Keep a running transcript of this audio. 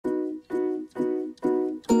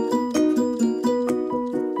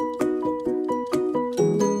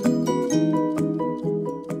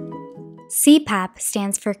CPAP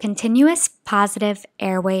stands for Continuous Positive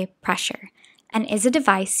Airway Pressure and is a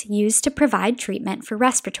device used to provide treatment for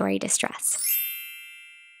respiratory distress.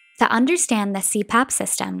 To understand the CPAP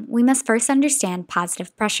system, we must first understand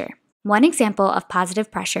positive pressure. One example of positive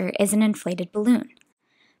pressure is an inflated balloon.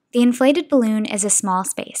 The inflated balloon is a small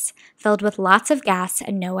space, filled with lots of gas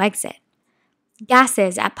and no exit.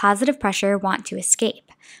 Gases at positive pressure want to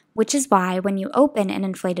escape, which is why when you open an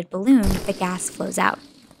inflated balloon, the gas flows out.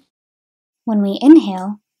 When we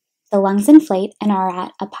inhale, the lungs inflate and are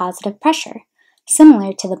at a positive pressure,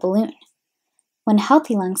 similar to the balloon. When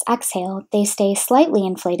healthy lungs exhale, they stay slightly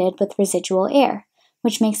inflated with residual air,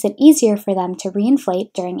 which makes it easier for them to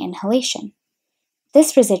reinflate during inhalation.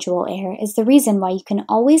 This residual air is the reason why you can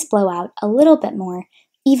always blow out a little bit more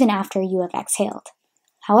even after you have exhaled.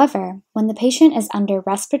 However, when the patient is under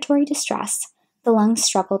respiratory distress, the lungs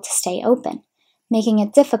struggle to stay open, making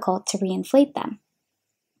it difficult to reinflate them.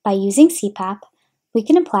 By using CPAP, we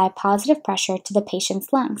can apply positive pressure to the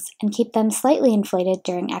patient's lungs and keep them slightly inflated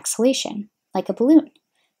during exhalation, like a balloon,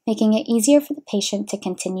 making it easier for the patient to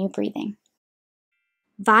continue breathing.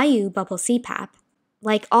 Vayu Bubble CPAP,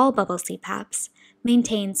 like all bubble CPAPs,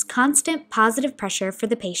 maintains constant positive pressure for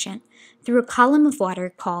the patient through a column of water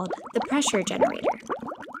called the pressure generator.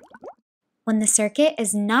 When the circuit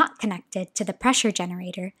is not connected to the pressure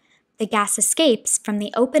generator, the gas escapes from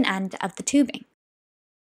the open end of the tubing.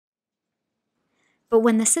 But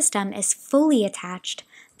when the system is fully attached,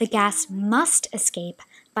 the gas must escape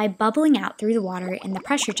by bubbling out through the water in the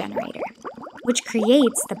pressure generator, which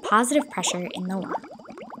creates the positive pressure in the lung.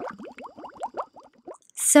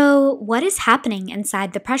 So, what is happening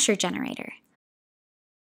inside the pressure generator?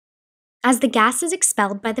 As the gas is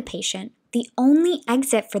expelled by the patient, the only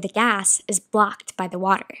exit for the gas is blocked by the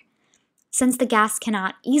water. Since the gas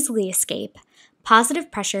cannot easily escape, positive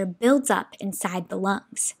pressure builds up inside the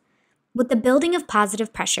lungs. With the building of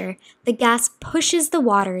positive pressure, the gas pushes the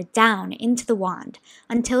water down into the wand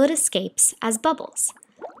until it escapes as bubbles.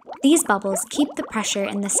 These bubbles keep the pressure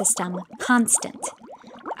in the system constant.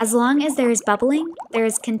 As long as there is bubbling, there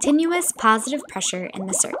is continuous positive pressure in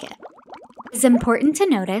the circuit. It is important to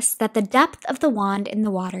notice that the depth of the wand in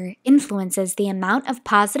the water influences the amount of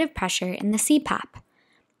positive pressure in the CPAP.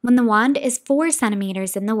 When the wand is 4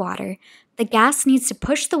 centimeters in the water, the gas needs to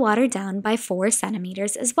push the water down by 4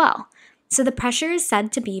 centimeters as well, so the pressure is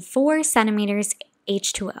said to be 4 centimeters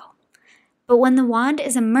H2O. But when the wand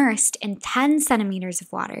is immersed in 10 centimeters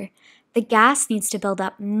of water, the gas needs to build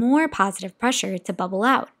up more positive pressure to bubble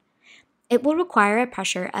out. It will require a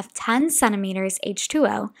pressure of 10 centimeters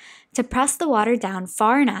H2O to press the water down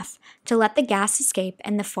far enough to let the gas escape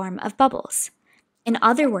in the form of bubbles. In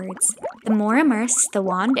other words, the more immersed the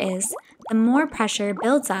wand is, the more pressure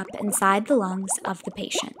builds up inside the lungs of the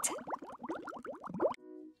patient.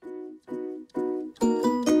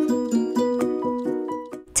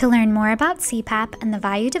 To learn more about CPAP and the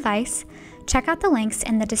Vayu device, check out the links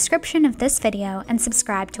in the description of this video and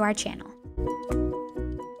subscribe to our channel.